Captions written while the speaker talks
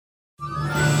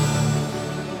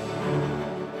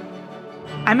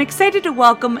I'm excited to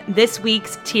welcome this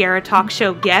week's Tiara Talk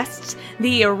Show guests,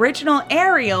 the original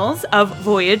Ariels of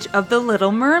Voyage of the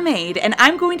Little Mermaid, and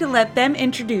I'm going to let them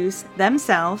introduce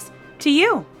themselves to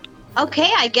you.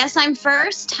 Okay, I guess I'm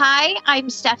first. Hi,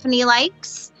 I'm Stephanie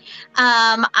Likes.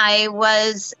 I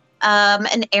was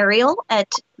an Ariel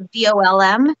at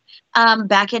VOLM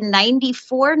back in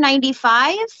 94,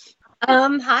 95.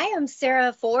 Hi, I'm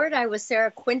Sarah Ford. I was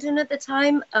Sarah Quinton at the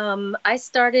time. I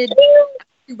started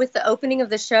with the opening of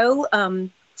the show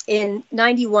in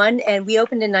 91, and we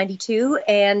opened in 92,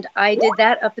 and I did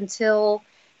that up until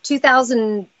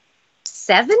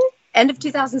 2007, end of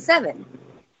 2007.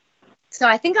 So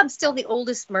I think I'm still the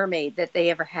oldest mermaid that they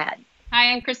ever had.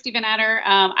 Hi, I'm Christy Van Adder.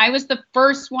 I was the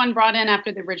first one brought in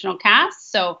after the original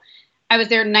cast, so I was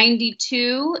there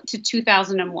 92 to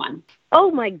 2001.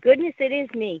 Oh my goodness, it is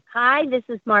me. Hi, this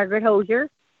is Margaret Hosier.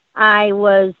 I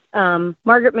was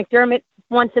Margaret McDermott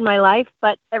once in my life,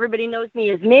 but everybody knows me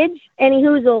as Midge.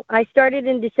 Anyhoozle, I started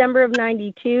in December of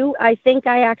 92. I think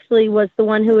I actually was the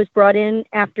one who was brought in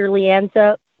after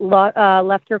Leanza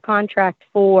left her contract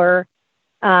for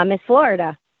Miss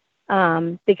Florida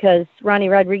because Ronnie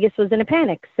Rodriguez was in a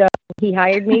panic. So he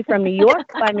hired me from New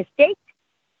York by mistake,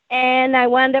 and I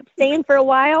wound up staying for a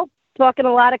while, talking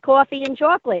a lot of coffee and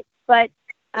chocolate, but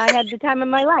I had the time of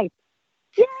my life.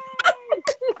 Yay!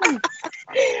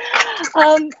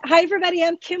 Hi, everybody.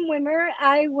 I'm Kim Wimmer.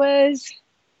 I was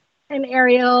an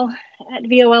Ariel at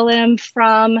VOLM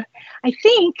from, I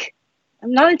think,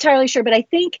 I'm not entirely sure, but I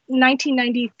think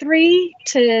 1993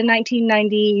 to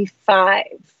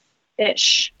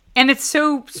 1995-ish. And it's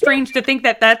so strange to think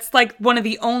that that's like one of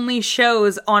the only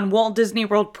shows on Walt Disney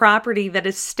World property that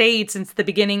has stayed since the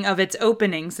beginning of its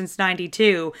opening, since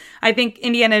 92. I think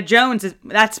Indiana Jones,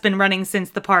 that's been running since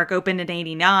the park opened in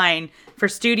 89 for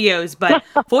studios, but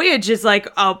Voyage is like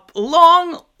a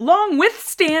long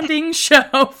withstanding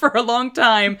show for a long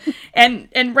time, and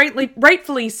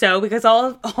rightfully so, because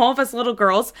all of us little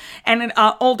girls and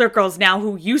older girls now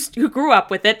who grew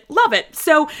up with it love it.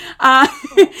 So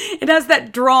it has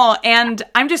that draw, and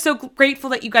I'm just so grateful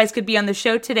that you guys could be on the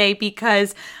show today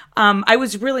because I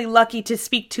was really lucky to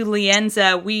speak to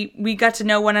Leanza. We got to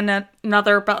know one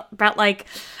another about like,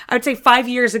 I would say 5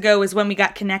 years ago is when we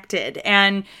got connected,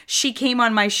 and she came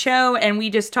on my show and we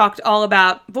just talked all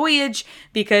about Voyage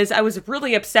because I was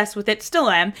really obsessed with it, still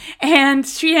am, and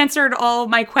she answered all of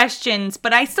my questions,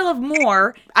 but I still have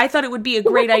more. I thought it would be a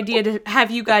great idea to have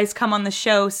you guys come on the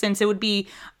show since it would be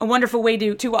a wonderful way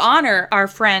to honor our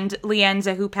friend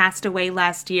Leanza who passed away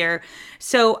last year.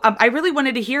 So I really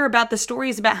wanted to hear about the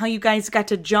stories about how you guys got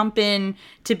to jump in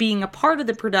to being a part of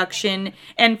the production,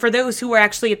 and for those who were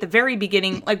actually at the very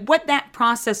beginning, like what that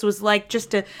process was like just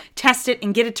to test it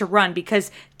and get it to run, because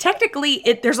technically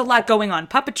there's a lot going on.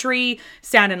 Puppetry,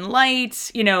 sound and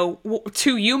lights, 2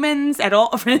 humans at all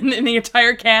in the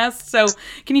entire cast. So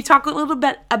can you talk a little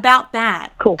bit about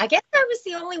that? Cool. I guess I was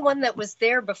the only one that was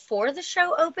there before the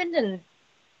show opened,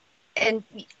 and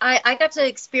I got to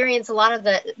experience a lot of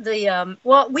the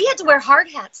well, we had to wear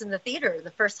hard hats in the theater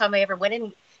the first time I ever went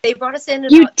in. They brought us in.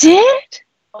 You did?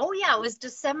 Oh, yeah. It was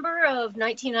December of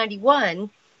 1991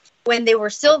 when they were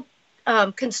still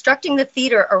constructing the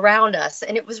theater around us.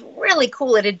 And it was really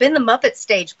cool. It had been the Muppet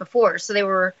stage before. So they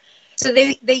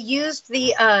used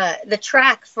the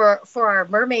track for our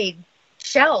mermaid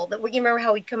shell. You remember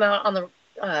how we'd come out on the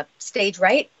stage,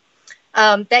 right?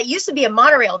 That used to be a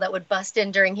monorail that would bust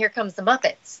in during Here Comes the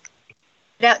Muppets.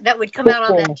 That would come out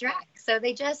on that track. So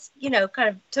they just, kind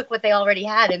of took what they already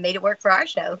had and made it work for our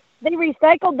show. They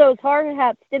recycled those hard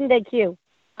hats, didn't they, Q?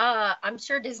 I'm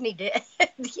sure Disney did.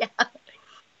 Yeah.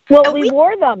 Well, we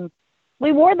wore them.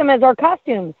 We wore them as our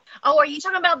costumes. Oh, are you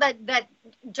talking about that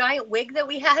giant wig that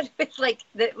we had with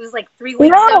that was like 3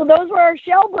 weeks? No, those were our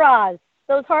shell bras.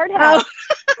 Those hard hats.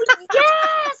 Oh.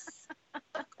 Yes.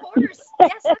 Of course.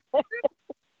 Yes.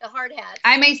 The hard hat.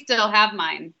 I may still have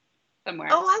mine somewhere.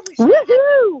 Oh, I wish.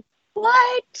 Woohoo!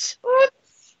 What?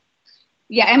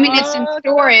 Yeah, I mean, it's in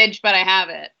storage, but I have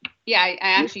it. Yeah, I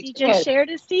actually You just shared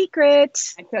a secret.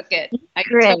 I took it.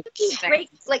 Great. Great,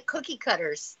 like cookie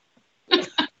cutters.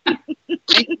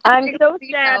 I'm so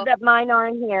sad that mine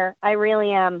aren't here. I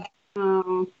really am.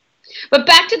 But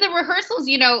back to the rehearsals,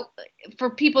 for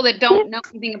people that don't know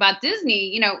anything about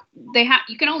Disney, you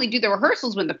can only do the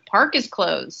rehearsals when the park is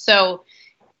closed. So,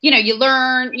 you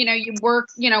learn, you work,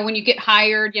 when you get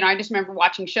hired, I just remember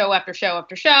watching show after show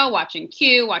after show, watching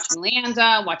Q, watching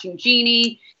Leanza, watching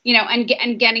Genie, and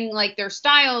getting like their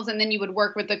styles. And then you would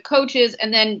work with the coaches,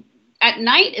 and then at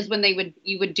night is when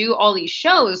you would do all these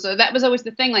shows. So that was always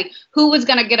the thing, like who was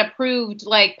going to get approved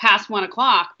like past 1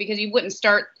 o'clock, because you wouldn't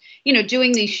start,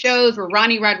 doing these shows where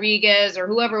Ronnie Rodriguez or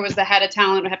whoever was the head of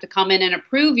talent would have to come in and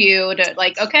approve you to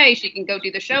like, okay, she can go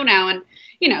do the show now. And,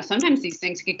 sometimes these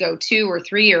things could go 2 or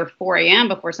 3 or 4 a.m.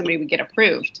 before somebody would get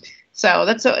approved. So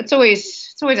it's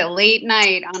always a late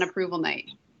night on approval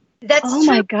night. That's Oh true.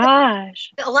 my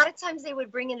gosh. A lot of times they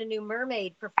would bring in a new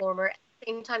mermaid performer at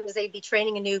the same time as they'd be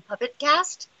training a new puppet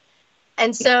cast.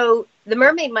 And so the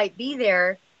mermaid might be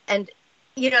there and,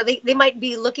 they might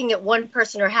be looking at one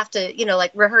person or have to,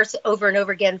 like rehearse over and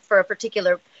over again for a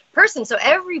particular person. So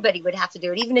everybody would have to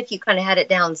do it, even if you kind of had it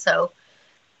down. So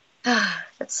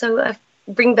that's so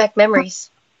bring back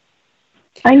memories.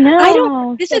 I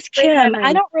know. This is Kim.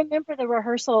 I don't remember the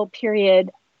rehearsal period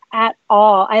at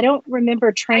all. I don't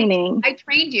remember training. I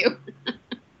trained you.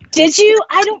 Did you?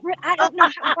 I don't know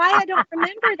why I don't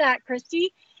remember that,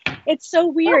 Christy. It's so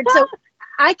weird. So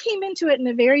I came into it in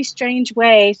a very strange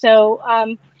way. So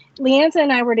Leanza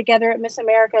and I were together at Miss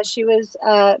America. She was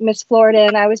Miss Florida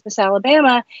and I was Miss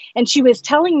Alabama. And she was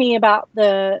telling me about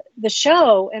the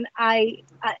show. And I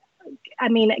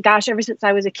mean, gosh, ever since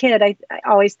I was a kid, I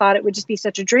always thought it would just be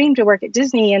such a dream to work at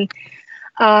Disney. And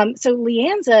so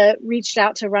Leanza reached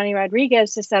out to Ronnie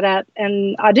Rodriguez to set up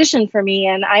an audition for me.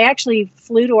 And I actually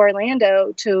flew to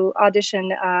Orlando to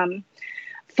audition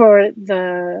for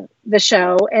the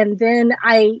show. And then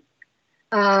I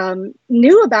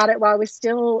knew about it while I was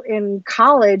still in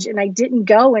college. And I didn't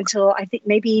go until I think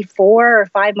maybe 4 or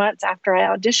 5 months after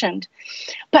I auditioned.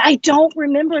 But I don't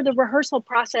remember the rehearsal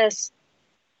process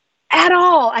at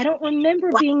all. I don't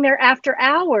remember being there after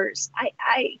hours.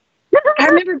 I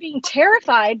remember being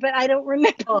terrified, but I don't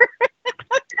remember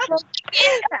the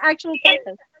actual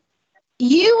process.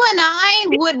 You and I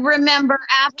would remember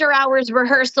after hours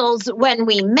rehearsals when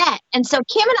we met. And so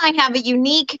Kim and I have a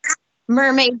unique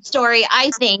mermaid story,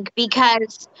 I think,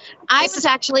 because I was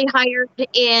actually hired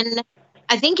in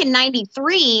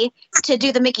 93 to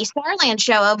do the Mickey Starland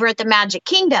show over at the Magic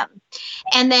Kingdom.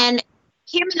 And then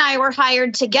Kim and I were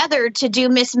hired together to do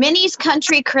Miss Minnie's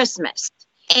Country Christmas.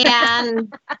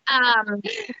 And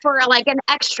for like an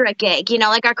extra gig,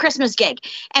 like our Christmas gig.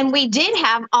 And we did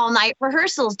have all night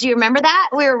rehearsals. Do you remember that?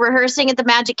 We were rehearsing at the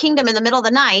Magic Kingdom in the middle of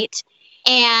the night.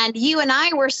 And you and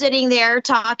I were sitting there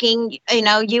talking,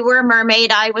 you were a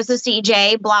mermaid, I was a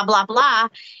CJ, blah, blah, blah.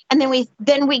 And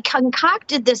then we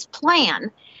concocted this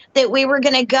plan that we were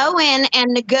going to go in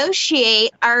and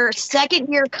negotiate our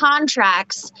second-year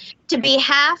contracts to be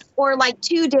half or like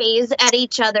 2 days at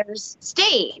each other's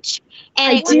stage.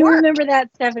 And I do remember that,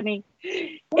 Stephanie.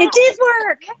 It did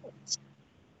work.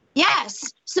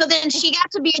 Yes. So then she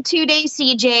got to be a 2-day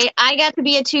CJ. I got to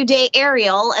be a 2-day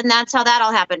Ariel. And that's how that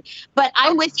all happened. But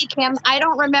I'm with you, Kim. I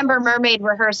don't remember mermaid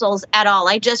rehearsals at all.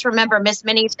 I just remember Miss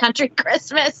Minnie's Country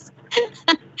Christmas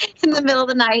in the middle of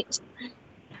the night.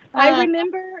 I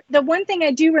remember, the one thing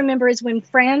I do remember is when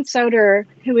Fran Soder,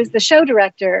 who is the show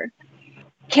director,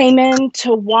 came in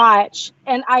to watch,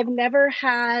 and I've never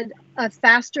had a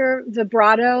faster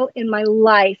vibrato in my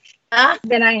life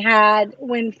than I had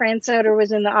when Fran Soder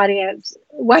was in the audience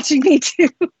watching me do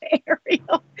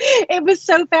Ariel. It was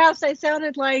so fast, I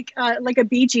sounded like a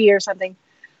Bee Gee or something.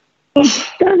 I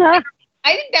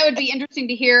think that would be interesting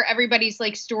to hear everybody's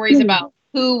like stories about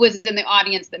who was in the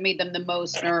audience that made them the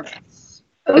most nervous.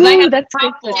 Ooh, I have that's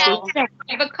I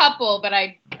have a couple, but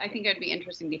I think it'd be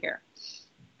interesting to hear.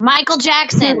 Michael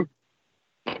Jackson.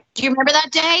 Do you remember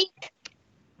that day?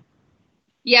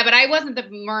 Yeah, but I wasn't the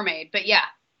mermaid. But yeah,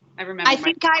 I remember. I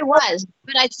think I was,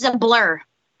 but it's a blur.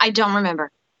 I don't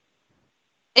remember.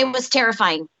 It was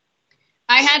terrifying.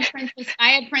 I had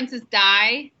Princess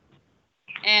Di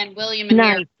and William and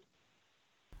Harry.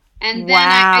 And then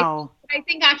Wow. I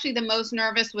think actually the most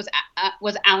nervous was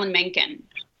Alan Menken.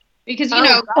 Because,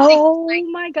 oh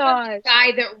my gosh. The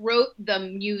guy that wrote the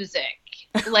music.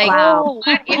 Like, Wow.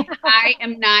 What if I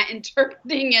am not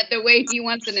interpreting it the way he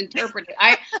wants it interpreted?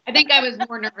 I think I was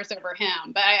more nervous over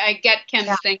him. But I get Kim's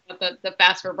thing that the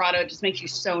fast vibrato just makes you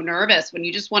so nervous when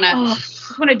you just want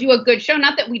to do a good show.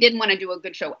 Not that we didn't want to do a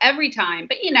good show every time,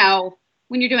 but,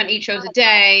 when you're doing 8 shows a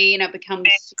day, it becomes,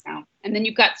 and then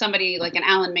you've got somebody like an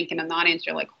Alan Menken in the audience,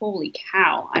 you're like, holy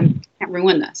cow, I can't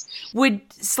ruin this. Would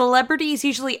celebrities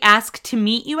usually ask to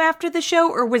meet you after the show,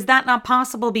 or was that not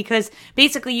possible because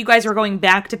basically you guys were going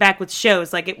back to back with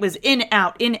shows, like it was in,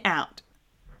 out, in, out?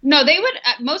 No, they would,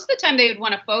 most of the time they would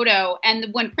want a photo, and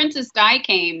when Princess Di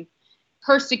came,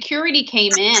 her security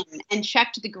came in and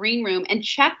checked the green room and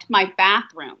checked my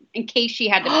bathroom in case she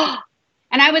had to pee.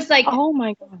 And I was like, oh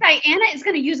my God. Diana is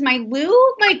going to use my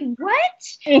loo? Like,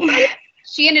 what?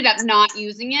 she ended up not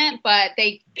using it, but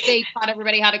they taught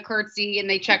everybody how to curtsy, and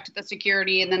they checked the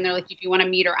security, and then they're like, if you want to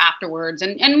meet her afterwards.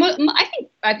 And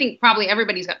I think probably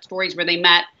everybody's got stories where they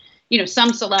met,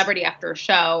 some celebrity after a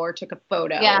show or took a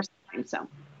photo. Yeah. Or something, so.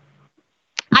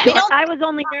 I was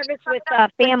only nervous with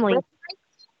family.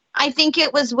 I think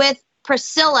it was with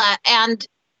Priscilla and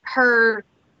her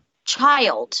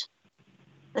child,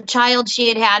 the child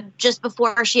she had just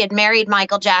before she had married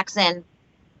Michael Jackson.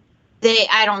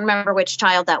 I don't remember which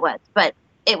child that was, but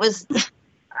it was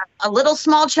a little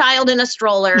small child in a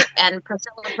stroller and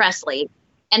Priscilla Presley.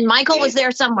 And Michael was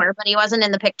there somewhere, but he wasn't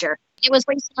in the picture. It was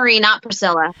Lisa Marie, not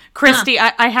Priscilla. Christy,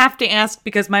 I have to ask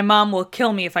because my mom will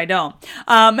kill me if I don't.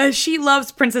 She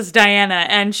loves Princess Diana,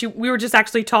 and we were just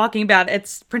actually talking about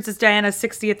it's Princess Diana's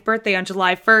 60th birthday on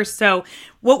July 1st. So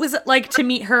what was it like to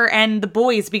meet her and the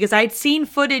boys? Because I'd seen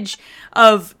footage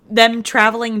of them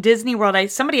traveling Disney World.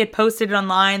 Somebody had posted it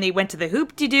online. They went to the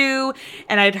Hoop-de-Doo,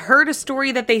 and I'd heard a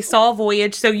story that they saw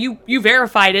Voyage. So you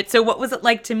verified it. So what was it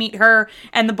like to meet her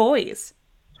and the boys?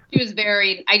 She was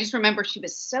I just remember she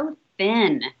was so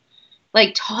thin,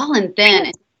 like tall and thin.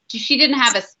 And she didn't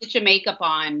have a stitch of makeup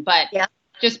on, but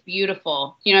just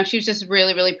beautiful. She was just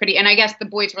really, really pretty. And I guess the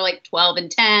boys were like 12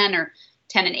 and 10 or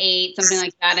 10 and 8, something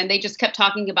like that. And they just kept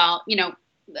talking about,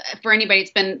 for anybody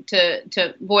that's been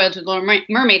to Voyage of the Little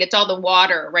Mermaid, it's all the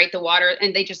water, right? The water.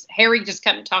 And Harry just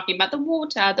kept talking about the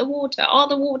water, all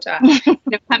the water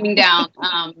coming down.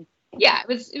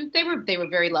 They were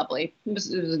very lovely. It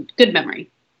was a good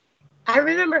memory. I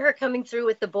remember her coming through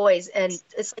with the boys, and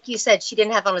it's like you said, she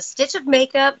didn't have on a stitch of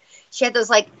makeup. She had those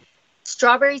like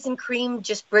strawberries and cream,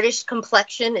 just British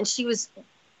complexion, and she was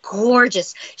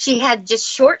gorgeous. She had just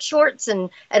short shorts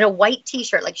and a white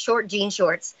t-shirt, like short jean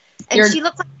shorts. And she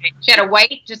looked like she had a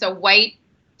white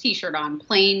t-shirt on,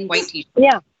 plain white t-shirt.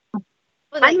 Yeah.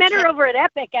 I met her over at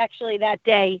Epic actually that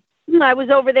day. I was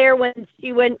over there when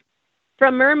she went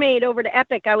from Mermaid over to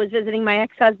Epic. I was visiting my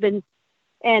ex-husband,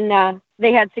 and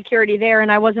they had security there,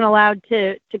 and I wasn't allowed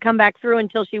to come back through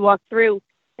until she walked through.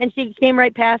 And she came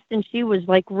right past, and she was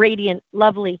like radiant,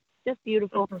 lovely, just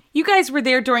beautiful. You guys were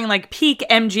there during like peak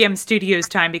MGM Studios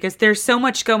time because there's so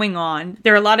much going on.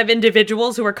 There are a lot of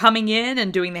individuals who are coming in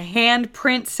and doing the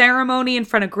handprint ceremony in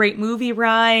front of Great Movie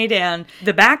Ride, and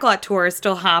the Backlot tour is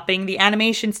still hopping. The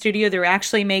animation studio, they're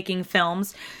actually making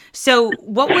films. So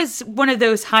what was one of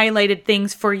those highlighted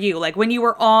things for you? Like when you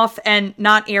were off and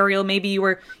not Ariel, maybe you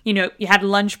were, you had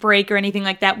lunch break or anything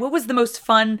like that. What was the most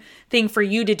fun thing for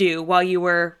you to do while you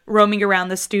were roaming around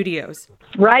the studios?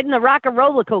 Riding the Rock and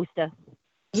Roller Coaster.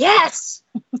 Yes.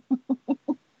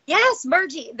 Yes,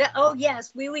 Margie.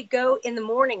 Yes. We would go in the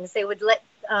mornings. They would let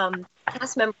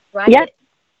cast members ride it.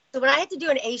 So when I had to do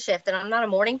an A shift and I'm not a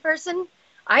morning person,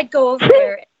 I'd go over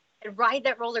there and ride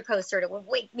that roller coaster, and it would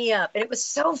wake me up, and it was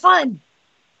so fun.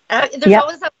 There's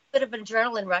always a bit of an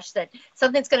adrenaline rush that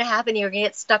something's going to happen. You're going to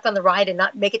get stuck on the ride and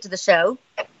not make it to the show.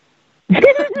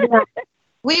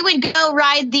 We would go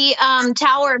ride the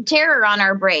Tower of Terror on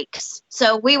our breaks,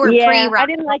 so we were pre-ride. I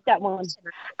didn't like that one.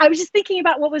 I was just thinking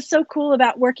about what was so cool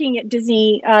about working at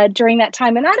Disney during that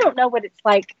time, and I don't know what it's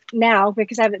like now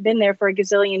because I haven't been there for a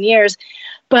gazillion years,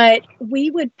 but we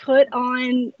would put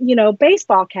on,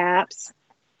 baseball caps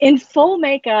in full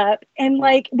makeup, and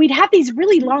like we'd have these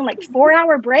really long, like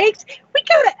 4-hour breaks. We'd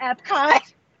go to Epcot.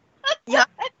 Yeah.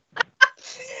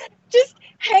 Just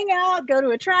hang out, go to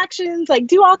attractions, like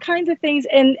do all kinds of things.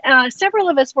 And several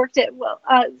of us worked at,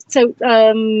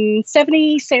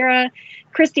 Stephanie, Sarah,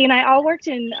 Christy, and I all worked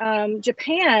in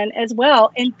Japan as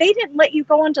well. And they didn't let you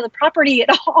go onto the property at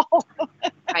all.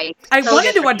 Right. I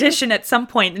wanted to audition at some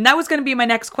point, and that was going to be my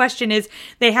next question is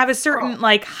they have a certain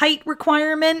height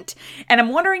requirement, and I'm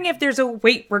wondering if there's a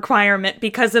weight requirement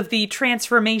because of the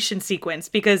transformation sequence,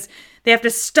 because they have to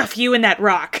stuff you in that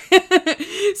rock.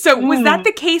 So was that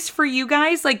the case for you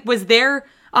guys? Like, was there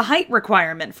a height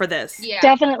requirement for this? Yeah.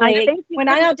 Definitely. When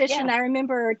I auditioned, I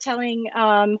remember telling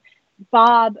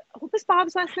Bob, what was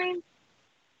Bob's last name?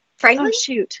 Franklin? Oh,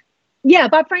 shoot. Yeah,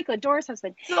 Bob Franklin, Dora's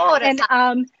husband. Dora.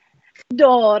 And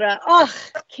Dora. Oh,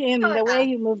 Kim, the way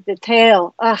you moved the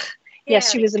tail. Oh,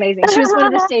 yes, she was amazing. She was one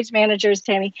of the stage managers,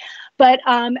 Tammy. But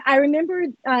I remember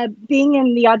being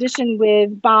in the audition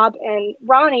with Bob and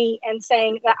Ronnie and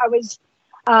saying that I was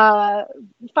 5'3",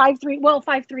 5'3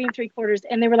 3/4.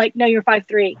 And they were like, no, you're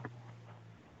 5'3".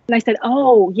 And I said,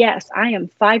 oh, yes, I am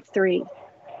 5'3".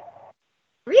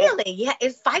 Really? Yeah,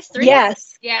 it's 5'3".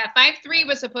 Yes. Yeah, 5'3"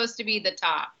 was supposed to be the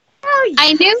top. Oh,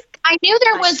 yes. I knew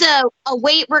there was a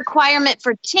weight requirement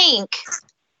for Tink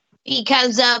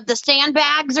because of the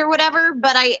sandbags or whatever,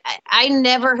 but I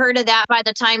never heard of that by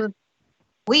the time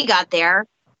we got there.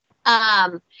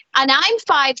 And I'm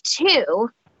 5'2",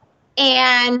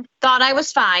 and thought I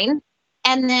was fine.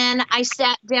 And then I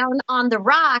sat down on the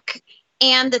rock,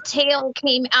 and the tail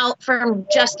came out from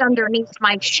just underneath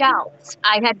my shells.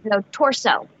 I had no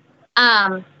torso.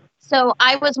 So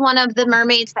I was one of the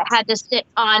mermaids that had to sit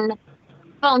on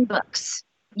phone books,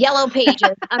 yellow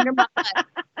pages under my butt.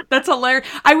 That's hilarious.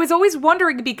 I was always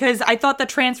wondering because I thought the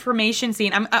transformation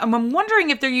scene, I'm wondering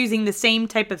if they're using the same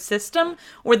type of system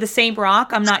or the same rock.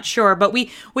 I'm not sure. But we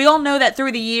all know that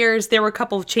through the years, there were a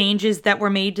couple of changes that were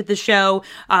made to the show.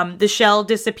 The shell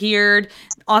disappeared.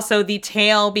 Also, the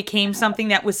tail became something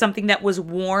that was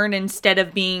worn instead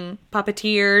of being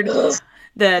puppeteered.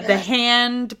 The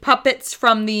hand puppets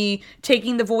from the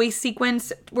taking the voice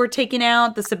sequence were taken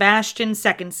out. The Sebastian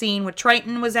second scene with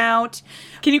Triton was out.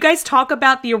 Can you guys talk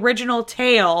about the original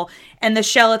tail and the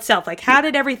shell itself? Like, how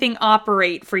did everything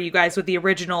operate for you guys with the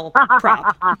original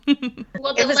prop?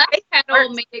 Well, the left pedal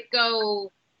made it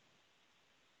go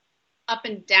up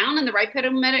and down, and the right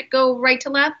pedal made it go right to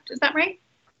left. Is that right?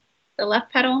 The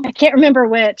left pedal? I can't remember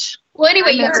which. Well,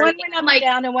 anyway, one went up and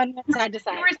down and one went side to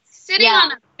side. You were sitting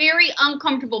on a very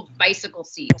uncomfortable bicycle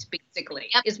seat, basically,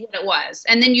 is what it was.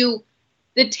 And then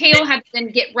the tail had to then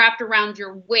get wrapped around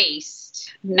your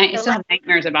waist. I still have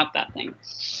nightmares about that thing.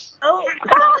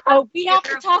 Oh, we have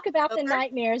to talk about the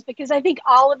nightmares because I think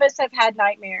all of us have had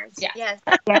nightmares. Yeah. Yes.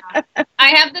 I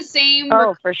have the same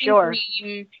for sure.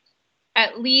 dream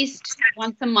at least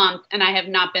once a month, and I have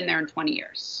not been there in 20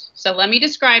 years. So let me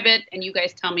describe it, and you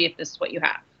guys tell me if this is what you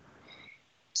have.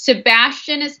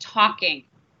 Sebastian is talking.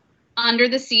 Under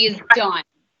the Sea is done.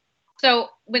 So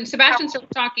when Sebastian starts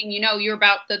talking, you're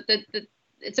about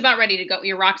it's about ready to go.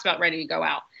 Your rock's about ready to go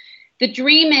out. The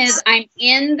dream is I'm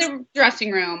in the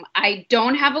dressing room. I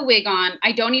don't have a wig on.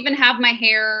 I don't even have my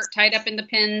hair tied up in the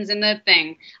pins and the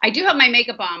thing. I do have my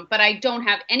makeup on, but I don't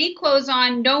have any clothes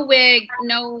on, no wig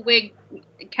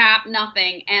cap,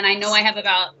 nothing. And I know I have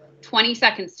about 20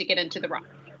 seconds to get into the rock.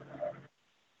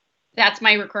 That's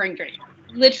my recurring dream.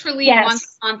 Literally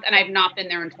once a month, and I've not been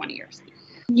there in 20 years.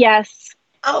 Yes.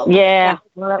 Oh. Yeah.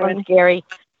 Well, that was scary.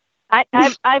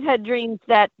 I've had dreams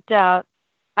that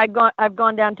I've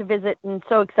gone down to visit and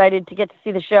so excited to get to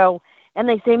see the show. And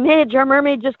they say, Midge, our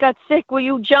mermaid just got sick. Will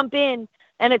you jump in?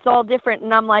 And it's all different.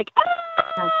 And I'm like,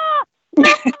 ah!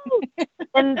 No!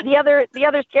 And the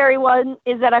other scary one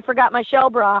is that I forgot my shell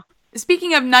bra.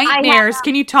 Speaking of nightmares,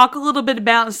 can you talk a little bit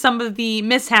about some of the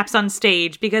mishaps on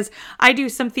stage? Because I do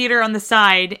some theater on the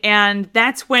side, and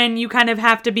that's when you kind of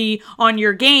have to be on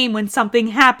your game when something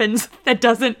happens that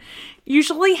doesn't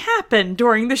usually happen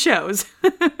during the shows.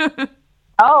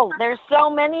 Oh, there's so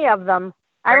many of them.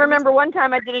 I remember one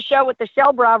time I did a show with the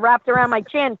shell bra wrapped around my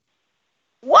chin.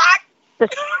 What? The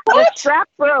strap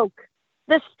broke.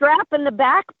 The strap in the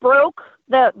back broke,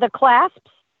 the clasps.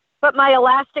 But my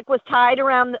elastic was tied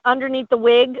around underneath the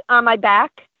wig on my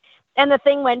back, and the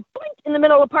thing went boink in the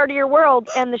middle of part of your world,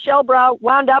 and the shell bra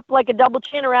wound up like a double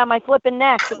chin around my flipping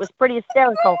neck. It was pretty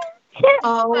hysterical.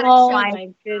 Oh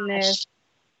my goodness.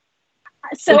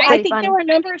 So I think there were a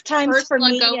number of times Ursula for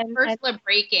me. Ursula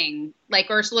breaking, like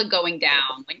Ursula going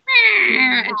down, like,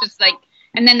 and just like,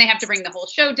 and then they have to bring the whole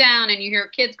show down, and you hear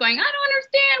kids going, I don't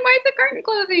understand, why is the curtain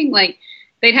closing? Like,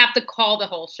 they'd have to call the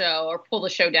whole show or pull the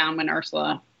show down when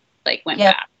Ursula went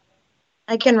back.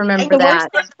 I can remember that.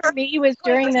 The worst thing for me was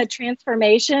during the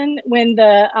transformation when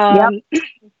the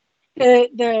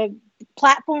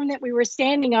platform that we were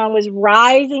standing on was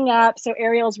rising up. So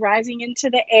Ariel's rising into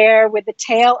the air with the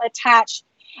tail attached,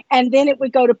 and then it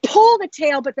would go to pull the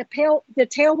tail, but the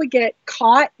tail would get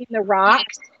caught in the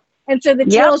rocks, and so the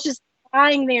tail's just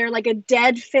lying there like a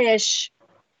dead fish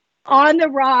on the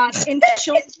rock, and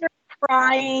children are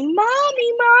crying,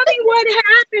 "Mommy, what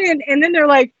happened?" And then they're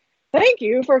like, "Thank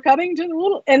you for coming to the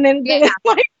little," and then they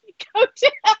go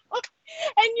down,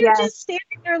 and you're just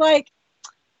standing there like,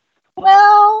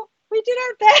 well, we did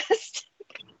our best.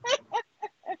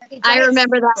 I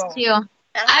remember that too.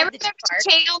 I remember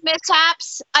tail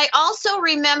mishaps. I also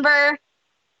remember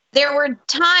there were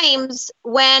times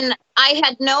when I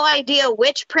had no idea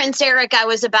which Prince Eric I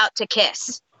was about to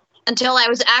kiss until I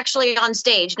was actually on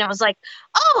stage, and I was like,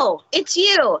 "Oh, it's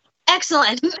you!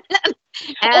 Excellent!" Or,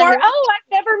 "Oh,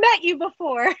 I've never met you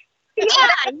before."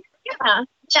 Yeah.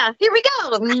 Here we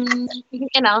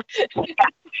go.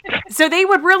 So they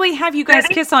would really have you guys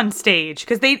kiss on stage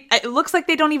because it looks like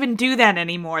they don't even do that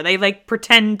anymore. They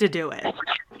pretend to do it.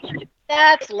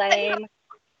 That's lame.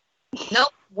 Nope,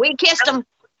 we kissed them.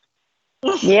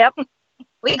 Yep.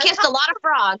 We kissed a lot of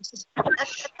frogs.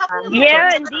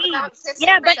 Yeah, indeed.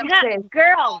 Yeah, but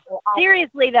girls,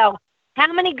 seriously though,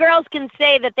 how many girls can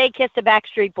say that they kissed a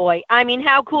Backstreet Boy? I mean,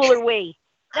 how cool are we?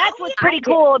 That's what's pretty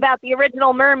cool about the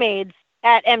original Mermaids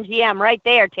at MGM, right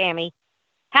there, Tammy.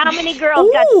 How many girls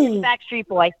got to see Backstreet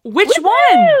Boy? Which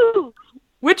Woo-hoo! one?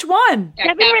 Which one? Yeah,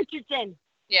 Kevin Richardson.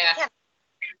 Yeah.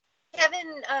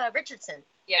 Kevin Richardson.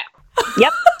 Yeah.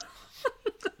 Yep.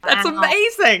 That's Wow.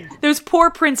 amazing. Those poor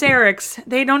Prince Erics,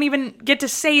 they don't even get to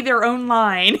say their own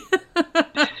line.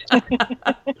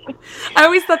 I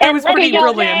always thought that And was let me pretty just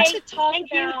brilliant. say,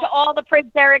 thank you to all the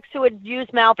Prince Erics who would use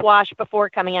mouthwash before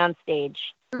coming on stage.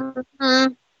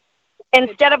 Mhm.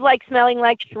 Instead of like smelling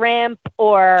like shrimp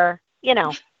or,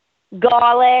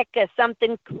 garlic or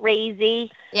something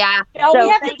crazy. Yeah. Now, So we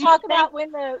have to thank you- talk about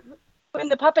when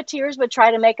the puppeteers would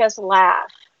try to make us laugh.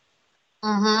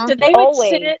 Mhm. So they would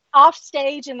Always. sit off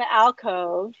stage in the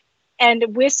alcove and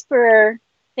whisper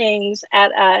things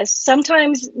at us.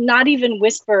 Sometimes not even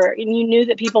whisper, and you knew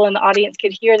that people in the audience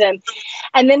could hear them.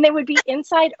 And then they would be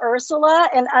inside Ursula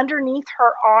and underneath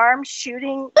her arm,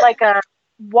 shooting like a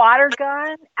water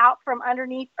gun out from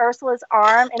underneath Ursula's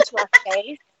arm into our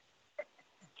face.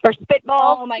 Or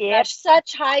spitballs. Oh my Yep. gosh,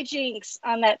 such hijinks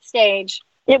on that stage.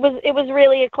 It was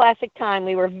really a classic time.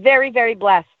 We were very, very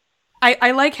blessed.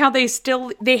 I like how they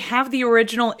have the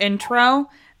original intro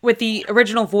with the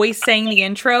original voice saying the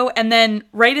intro, and then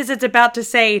right as it's about to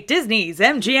say Disney's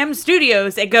MGM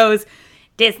Studios, it goes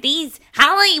Disney's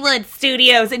Hollywood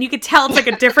Studios, and you could tell it's like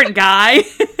a different guy.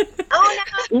 Oh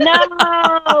no!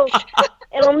 No,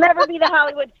 it'll never be the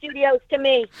Hollywood Studios to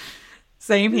me.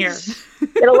 Same here.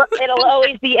 It'll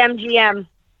always be MGM.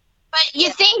 But you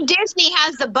think Disney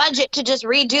has the budget to just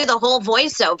redo the whole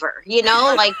voiceover?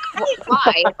 Like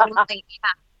why? I don't think- yeah.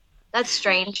 That's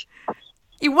strange.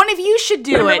 One of you should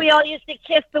do Remember it. we all used to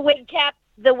kiss the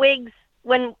wigs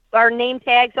when our name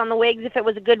tags on the wigs. If it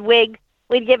was a good wig,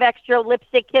 we'd give extra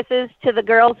lipstick kisses to the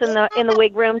girls in the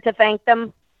wig room to thank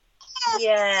them.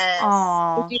 Yes.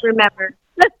 Aw. If you remember.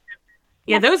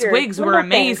 Yeah, those Sure. wigs were Little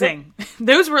things. amazing.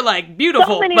 Those were like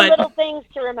beautiful, So many but little things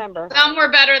to remember. Some were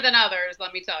better than others,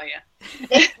 let me tell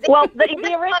you. Well,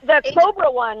 the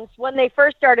Cobra ones, when they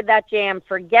first started that jam,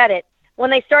 forget it. When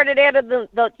they started adding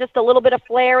the just a little bit of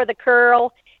flair of the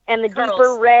curl and the Curls.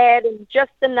 deeper red and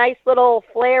just the nice little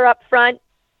flare up front,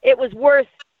 it was worth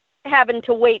having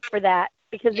to wait for that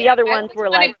because the other ones were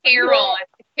like, Carol.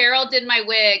 Carol did my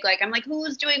wig. Like, I'm like,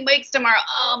 who's doing wigs tomorrow?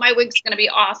 Oh, my wig's gonna be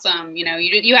awesome. You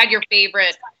had your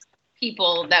favorite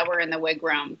people that were in the wig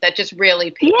room that just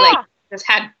really just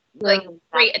had like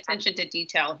great attention to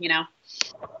detail.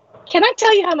 Can I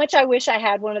tell you how much I wish I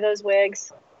had one of those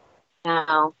wigs?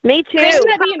 No. me too. Wouldn't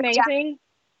that be amazing?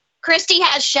 Christy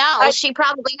has shells. She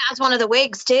probably has one of the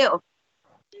wigs too.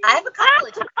 I have a couple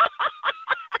of.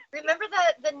 Remember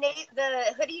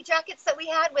the hoodie jackets that we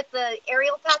had with the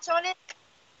Ariel patch on it?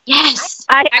 Yes.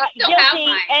 I still have Guilty.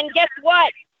 mine. And guess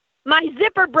what? My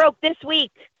zipper broke this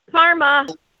week. Karma.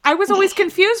 I was always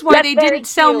confused why That's they very didn't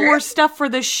sell cute. more stuff for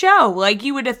the show. Like,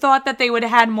 you would have thought that they would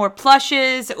have had more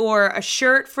plushes or a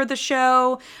shirt for the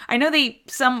show. I know they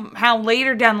somehow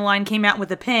later down the line came out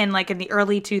with a pin, like in the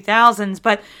early 2000s,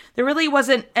 but there really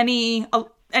wasn't any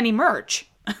merch.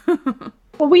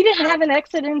 Well, we didn't have an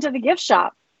exit into the gift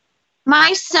shop.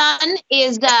 My son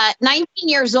is 19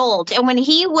 years old, and when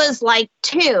he was like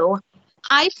 2,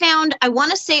 I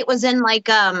want to say it was in like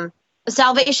a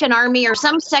Salvation Army or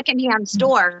some secondhand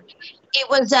store. It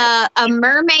was a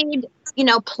mermaid,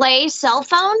 play cell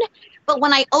phone, but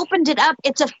when I opened it up,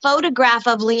 it's a photograph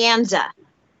of Leanza.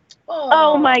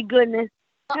 Oh my goodness.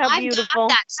 How I've beautiful. got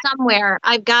that somewhere.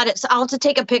 I've got it. So I'll have to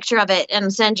take a picture of it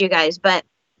and send you guys. But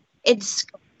it's.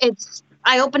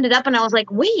 I opened it up and I was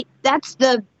like, wait, that's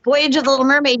the Voyage of the Little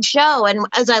Mermaid show. And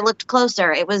as I looked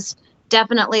closer, it was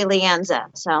definitely Leanza.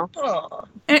 So. Oh.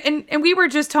 And we were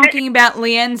just talking about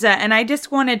Leanza, and I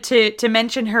just wanted to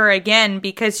mention her again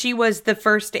because she was the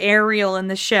first Ariel in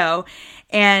the show,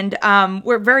 and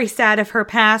we're very sad of her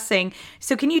passing.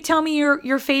 So can you tell me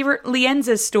your favorite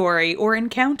Leanza story or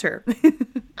encounter?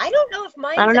 I don't know if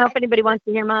mine. I don't know if anybody wants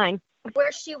to hear mine.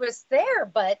 Where she was there,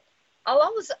 but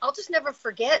I'll just never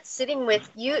forget sitting with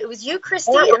you. It was you,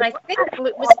 Christy, and I think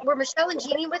were Michelle and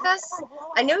Jeannie with us?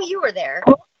 I know you were there.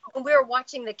 And we were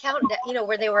watching the countdown,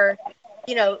 where they were,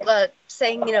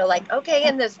 saying, like, okay,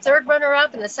 and the third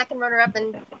runner-up and the second runner-up,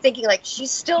 and thinking, like,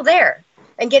 she's still there,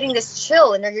 and getting this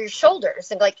chill in your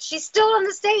shoulders, and, like, she's still on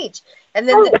the stage. And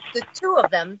then the two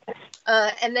of them,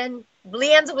 and then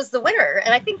Leanza was the winner.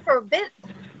 And I think for a bit,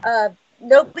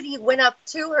 nobody went up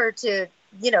to her to,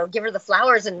 give her the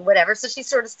flowers and whatever. So she's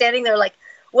sort of standing there like,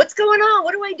 what's going on?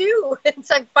 What do I do? And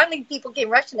so finally people came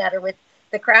rushing at her with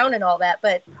the crown and all that.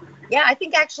 But yeah, I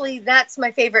think actually that's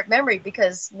my favorite memory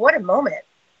because what a moment.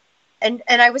 And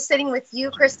I was sitting with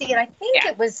you, Christy, and I think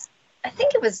it was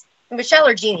Michelle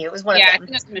or Jeannie. It was one Yeah, of I them. think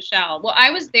it was Michelle. Well,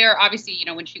 I was there, obviously,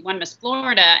 when she won Miss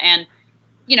Florida, and,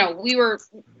 we were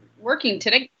working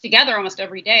together almost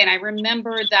every day. And I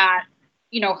remember that,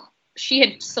 she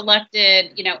had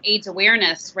selected, AIDS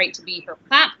awareness, right, to be her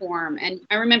platform. And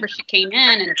I remember she came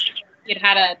in and she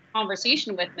had a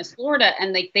conversation with Miss Florida,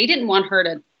 and they didn't want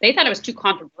her they thought it was too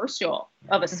controversial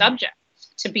of a subject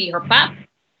to be her platform.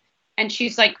 And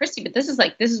she's like, Christy, but this is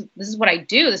what I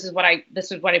do. This is what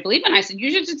I believe in. I said,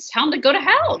 you should just tell them to go to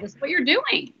hell. This is what you're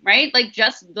doing. Right. Like,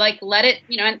 just like, let it,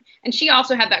 and she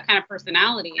also had that kind of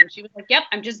personality, and she was like, yep,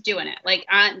 I'm just doing it. Like,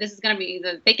 this is going to be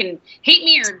they can hate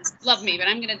me or love me,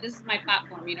 but this is my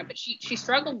platform, but she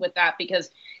struggled with that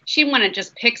because she wanted to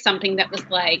just pick something that was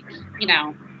like,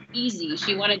 easy.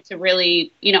 She wanted to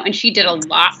really, and she did a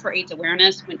lot for AIDS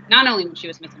awareness not only when she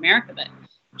was Miss America, but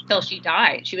till she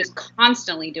died. She was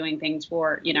constantly doing things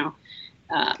for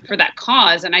that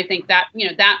cause. And I think that,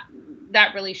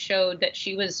 that really showed that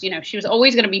she was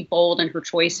always going to be bold in her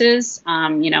choices,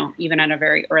 even at a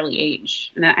very early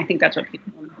age. And I think that's what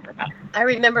people remember about her. I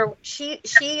remember she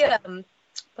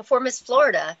before Miss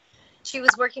Florida, she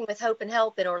was working with Hope and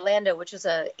Help in Orlando, which was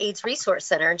a AIDS resource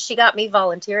center. And she got me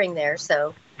volunteering there.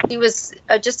 So she was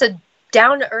just a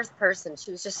down to earth person.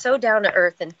 She was just so down to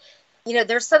earth. And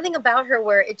there's something about her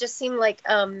where it just seemed like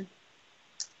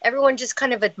everyone just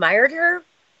kind of admired her,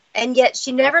 and yet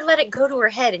she never let it go to her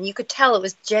head, and you could tell it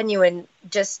was genuine.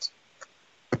 Just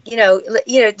there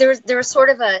was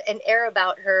sort of an air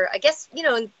about her. I guess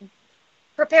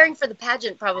preparing for the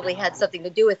pageant probably had something to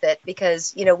do with it,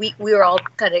 because we were all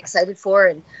kind of excited for,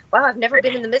 and wow, I've never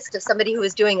been in the midst of somebody who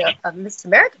was doing a Miss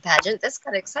America pageant. That's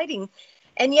kind of exciting.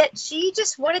 And yet she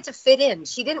just wanted to fit in.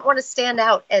 She didn't want to stand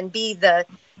out and be the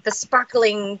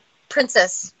sparkling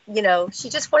princess. She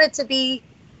just wanted to be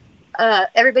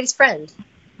everybody's friend.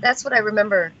 That's what I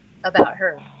remember about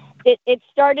her. It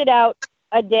started out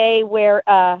a day where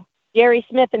Jerry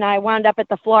Smith and I wound up at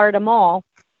the Florida Mall,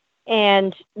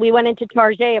 and we went into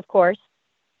Target, of course,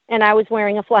 and I was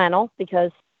wearing a flannel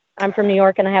because I'm from New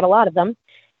York and I had a lot of them.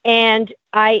 And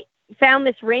I found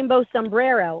this rainbow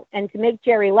sombrero, and to make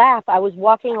Jerry laugh, I was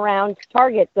walking around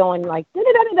Target going like da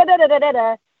da da da da da da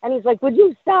da, and he's like, would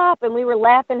you stop? And we were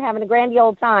laughing, having a grand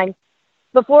old time.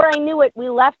 Before I knew it, we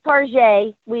left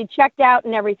Target, we checked out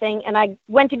and everything, and I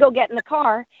went to go get in the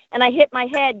car, and I hit my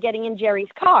head getting in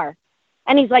Jerry's car.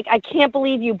 And he's like, I can't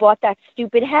believe you bought that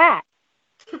stupid hat.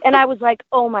 And I was like,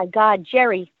 oh my God,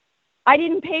 Jerry, I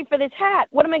didn't pay for this hat.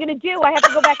 What am I going to do? I have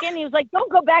to go back in. He was like,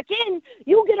 don't go back in.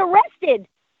 You'll get arrested.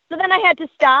 So then I had to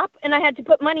stop, and I had to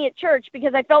put money at church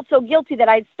because I felt so guilty that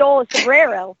I'd stole a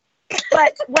sombrero.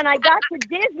 But when I got to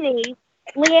Disney,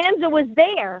 Leanza was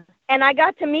there, and I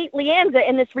got to meet Leanza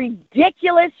in this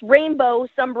ridiculous rainbow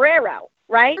sombrero,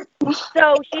 right?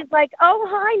 So she's like, oh,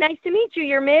 hi, nice to meet you.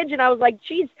 You're Midge. And I was like,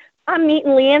 geez, I'm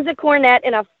meeting Leanza Cornett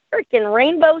in a freaking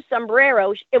rainbow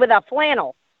sombrero with a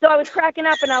flannel. So I was cracking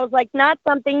up, and I was like, not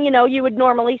something, you would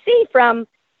normally see from,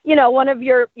 one of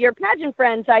your pageant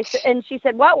friends. And she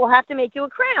said, well, we'll have to make you a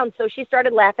crown. So she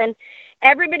started laughing.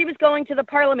 Everybody was going to the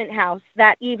Parliament House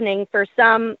that evening for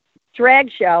some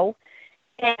drag show.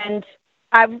 And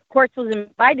I, of course, was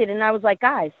invited. And I was like,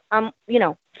 guys,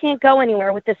 can't go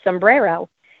anywhere with this sombrero.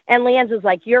 And Leanza was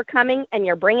like, you're coming and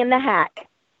you're bringing the hat.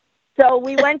 So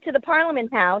we went to the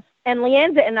Parliament House, and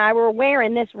Leanza and I were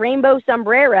wearing this rainbow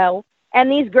sombrero.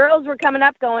 And these girls were coming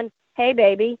up going, hey,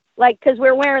 baby, because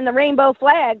we're wearing the rainbow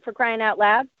flag, for crying out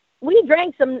loud. We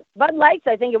drank some Bud Lights,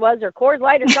 I think it was, or Coors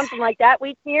Light or something like that.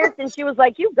 We cheered, and she was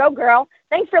like, you go, girl.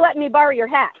 Thanks for letting me borrow your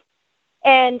hat.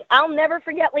 And I'll never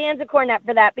forget Leanza Cornett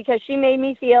for that, because she made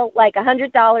me feel like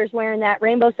 $100 wearing that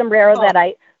rainbow sombrero that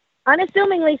I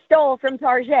unassumingly stole from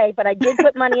Target, but I did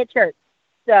put money at church.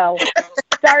 So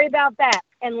sorry about that.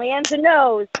 And Leanza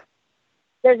knows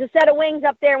there's a set of wings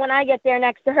up there when I get there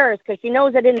next to hers, because she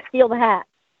knows I didn't steal the hat.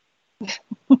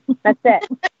 That's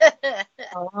it.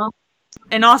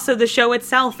 And also the show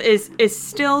itself is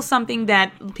still something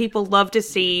that people love to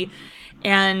see.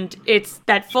 And it's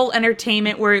that full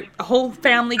entertainment where a whole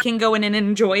family can go in and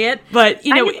enjoy it. But,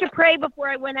 I used to pray before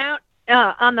I went out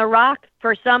on the rock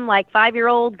for some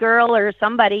 5-year-old girl or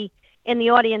somebody in the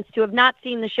audience to have not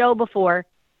seen the show before,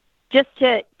 just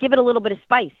to give it a little bit of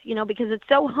spice, because it's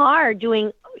so hard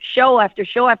doing show after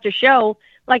show after show,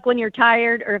 like when you're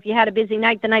tired or if you had a busy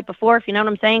night the night before, if you know what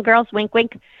I'm saying, girls, wink,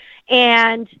 wink.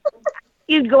 And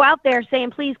you'd go out there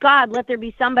saying, please, God, let there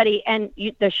be somebody. And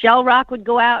the shell rock would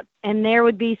go out, and there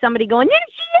would be somebody going, there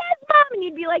she is, Mom. And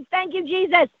you'd be like, thank you,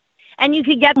 Jesus. And you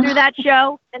could get through that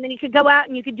show, and then you could go out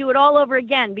and you could do it all over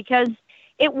again, because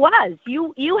it was.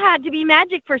 You had to be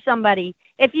magic for somebody.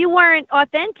 If you weren't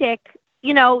authentic,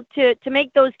 to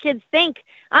make those kids think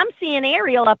I'm seeing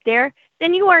Ariel up there,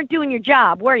 then you aren't doing your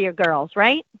job, were you, girls,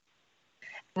 right?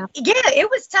 Yeah, it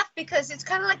was tough because it's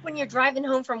kind of like when you're driving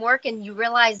home from work and you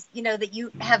realize, that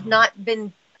you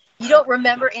don't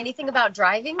remember anything about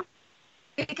driving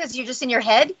because you're just in your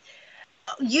head.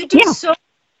 You do so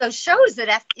those shows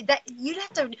that you'd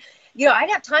have to, I'd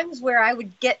have times where I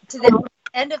would get to the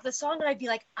end of the song and I'd be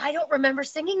like, I don't remember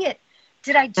singing it.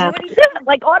 Did I do anything?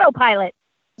 Like autopilot.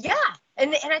 Yeah.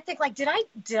 And I think like, did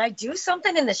I do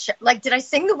something in the show? Like, did I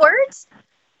sing the words?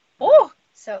 Oh,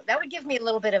 so that would give me a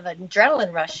little bit of an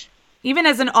adrenaline rush. Even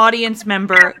as an audience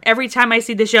member, every time I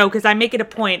see the show, because I make it a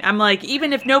point, I'm like,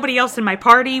 even if nobody else in my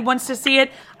party wants to see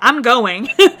it, I'm going.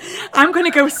 I'm going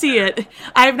to go see it.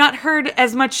 I have not heard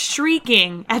as much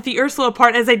shrieking at the Ursula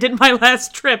part as I did my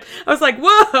last trip. I was like,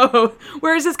 whoa,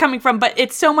 where is this coming from? But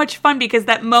it's so much fun because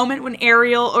that moment when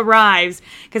Ariel arrives,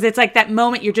 because it's like that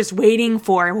moment you're just waiting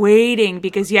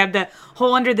because you have the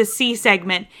whole Under the Sea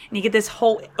segment and you get this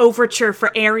whole overture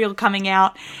for Ariel coming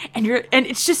out and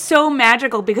it's just so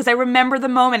magical because I remember the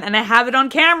moment and I have it on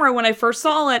camera when I first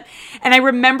saw it and I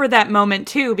remember that moment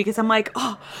too because I'm like,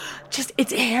 oh,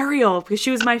 it's Ariel because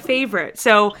she was my favorite.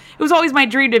 So it was always my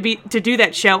dream to do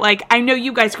that show. Like I know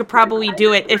you guys could probably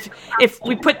do it if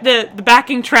we put the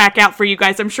backing track out for you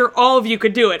guys. I'm sure all of you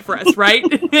could do it for us, right?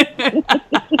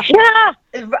 Yeah.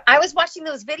 I was watching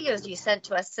those videos you sent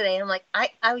to us today and I'm like,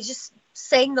 I was just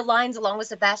saying the lines along with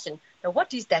Sebastian. Now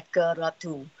what is that girl up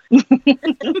to?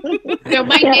 So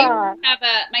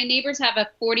my neighbors have a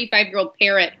 45-year-old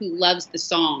parrot who loves the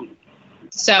song.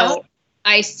 So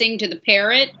I sing to the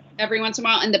parrot every once in a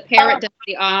while, and the parrot does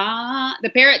the ah. The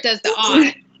parrot does the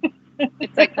ah.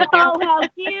 It's like how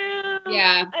cute!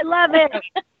 Yeah, I love it.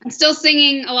 I'm still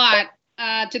singing a lot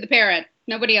to the parrot.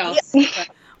 Nobody else. Yeah.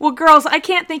 Well, girls, I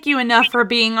can't thank you enough for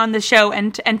being on the show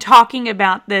and talking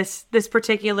about this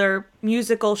particular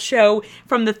musical show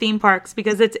from the theme parks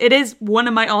because it is one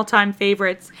of my all-time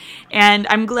favorites. And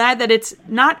I'm glad that it's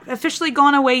not officially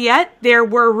gone away yet. There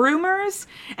were rumors,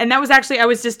 and that was actually, I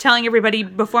was just telling everybody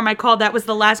before my call, that was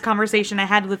the last conversation I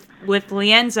had with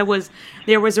Lienza,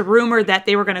 there was a rumor that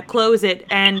they were going to close it,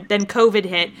 and then COVID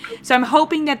hit. So I'm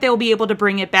hoping that they'll be able to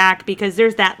bring it back because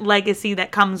there's that legacy that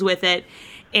comes with it.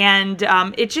 And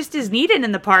it just is needed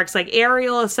in the parks. Like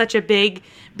Ariel is such a big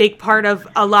part of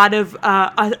a lot of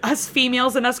us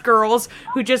females and us girls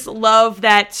who just love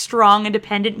that strong,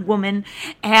 independent woman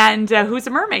and who's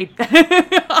a mermaid.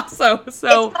 also,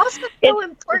 so it's also so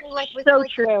important. Like with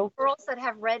true. Girls that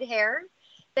have red hair,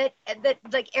 that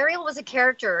like Ariel was a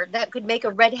character that could make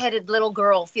a redheaded little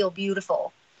girl feel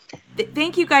beautiful.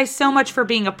 Thank you guys so much for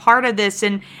being a part of this.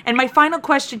 And my final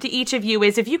question to each of you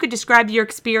is if you could describe your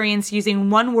experience using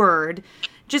one word,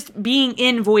 just being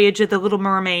in Voyage of the Little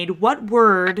Mermaid, what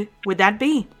word would that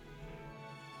be?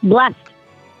 Blessed.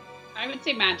 I would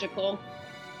say magical.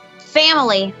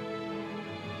 Family.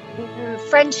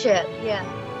 Friendship. Yeah.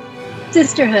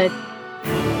 Sisterhood.